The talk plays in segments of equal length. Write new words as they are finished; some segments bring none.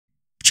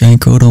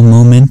GiantGrotle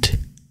moment.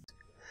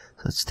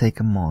 So let's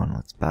take him on.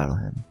 Let's battle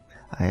him.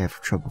 I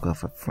have trouble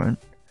up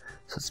front,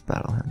 so let's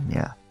battle him.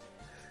 Yeah.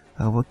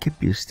 What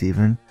kept you,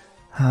 Steven?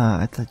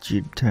 I thought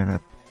you'd turn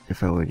up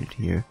if I waited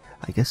here.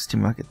 I guess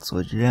Steam Rocket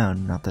slowed you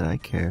down. Not that I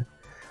care.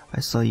 I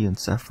saw you in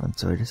Saffron,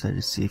 so I decided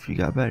to see if you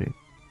got better.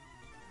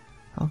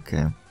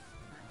 Okay.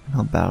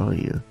 I'll battle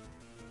you.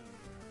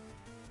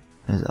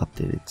 There's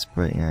updated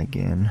sprite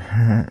again.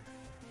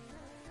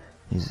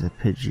 He's a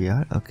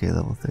Pidgeot. Okay,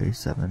 level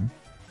 37.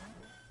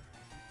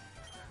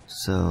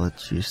 So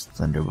let's use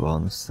Thunderbolt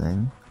on this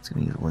thing. It's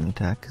gonna use Wing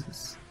Attack because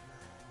it's,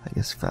 I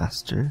guess,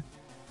 faster.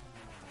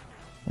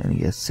 And he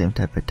gets same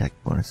type of attack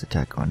bonus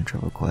attack on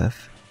Treble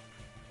Clef.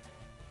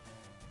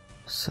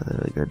 So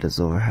there we go, does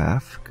over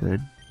half,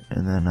 good.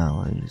 And then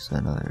I'll use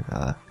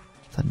another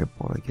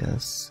Thunderbolt, I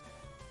guess.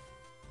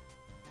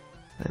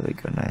 There we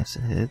go, nice,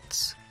 it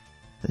hits.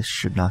 This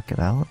should knock it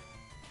out.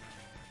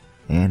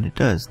 And it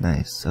does,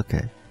 nice,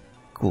 okay.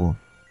 Cool.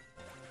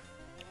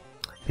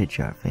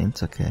 Pidgeot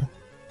faints, okay.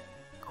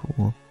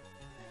 Cool.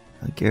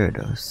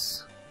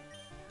 Gyarados.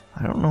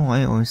 I don't know why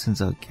he always sends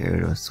out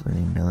Gyarados when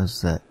he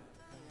knows that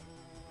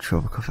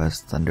Treble Clef has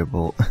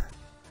Thunderbolt.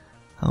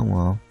 Oh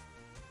well.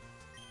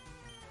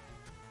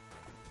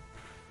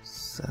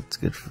 So that's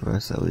good for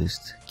us at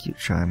least. Cute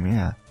Charm,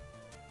 yeah.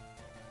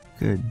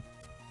 Good.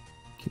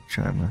 Cute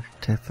Charm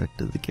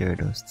affected the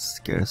Gyarados to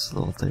scare us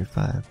level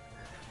 35.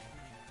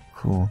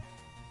 Cool.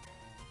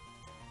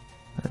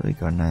 There we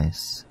go,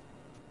 nice.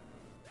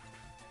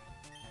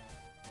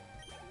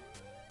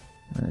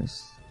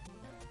 Nice.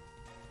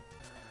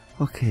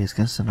 Okay, he's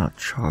gonna send out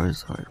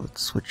Charizard.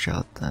 Let's switch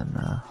out then.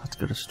 Let's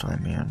go to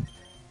Starman.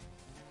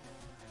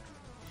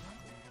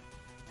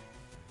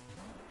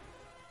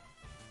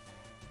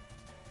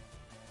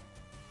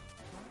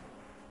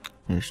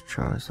 Here's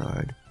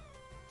Charizard.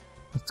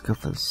 Let's go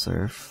for the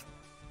Silph.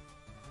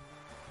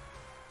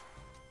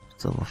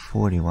 It's level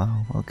 40,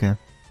 wow, okay.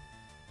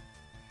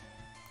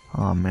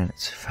 Oh man, it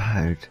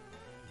survived.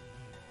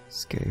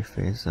 Scary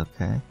face,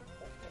 okay.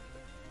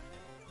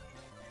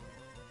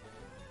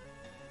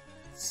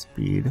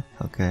 Speed,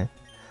 okay.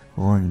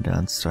 Lowering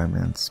down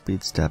Starman's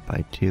speed stat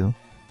by 2.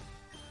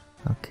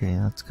 Okay,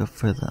 let's go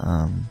for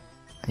the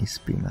Ice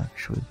Beam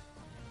actually.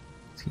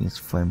 Let's use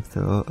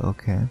Flamethrower,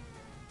 okay.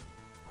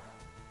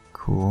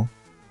 Cool.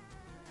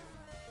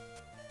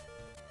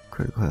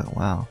 Critical hit,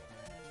 wow.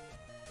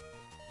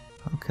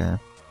 Okay.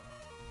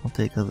 I'll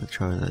take out the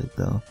Charizard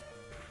though.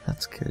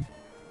 That's good.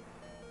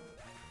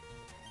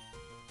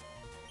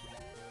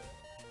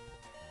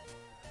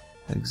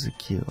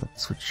 Execute.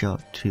 Let's switch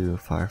out to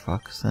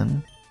Firefox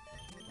then.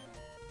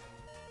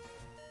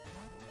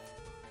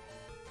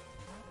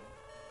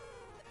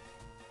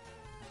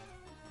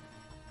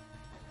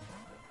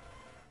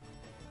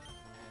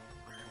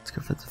 Let's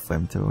go for the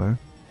Flamethrower.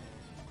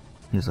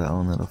 Use our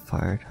own little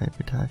fire type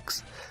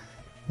attacks,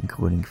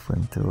 including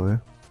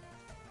Flamethrower.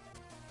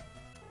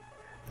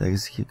 The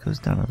Execute goes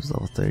down to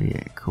level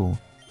 38. Cool.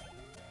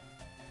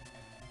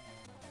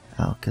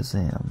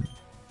 Alakazam.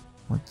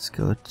 Let's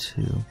go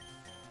to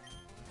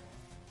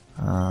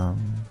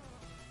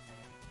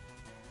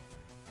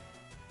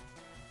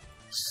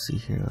let's see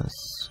here,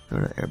 let's go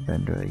to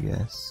Airbender, I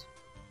guess.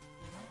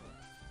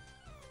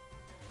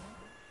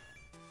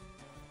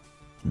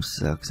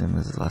 Alakazam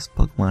is the last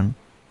Pokemon.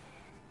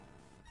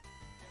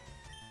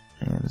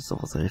 And it's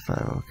level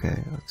 35,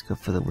 okay, let's go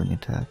for the Wing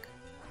Attack.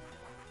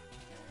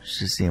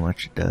 Just see how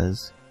much it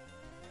does.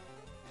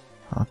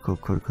 Oh, cool,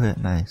 critical hit,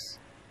 nice.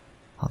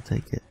 I'll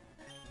take it.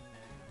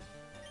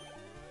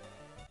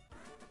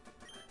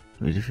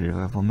 We defeated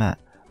rival Matt.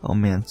 Oh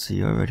man, so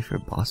you're ready for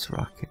Boss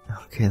Rocket.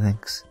 Okay,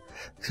 thanks.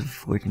 Thanks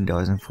for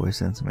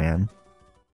 $14.04, man.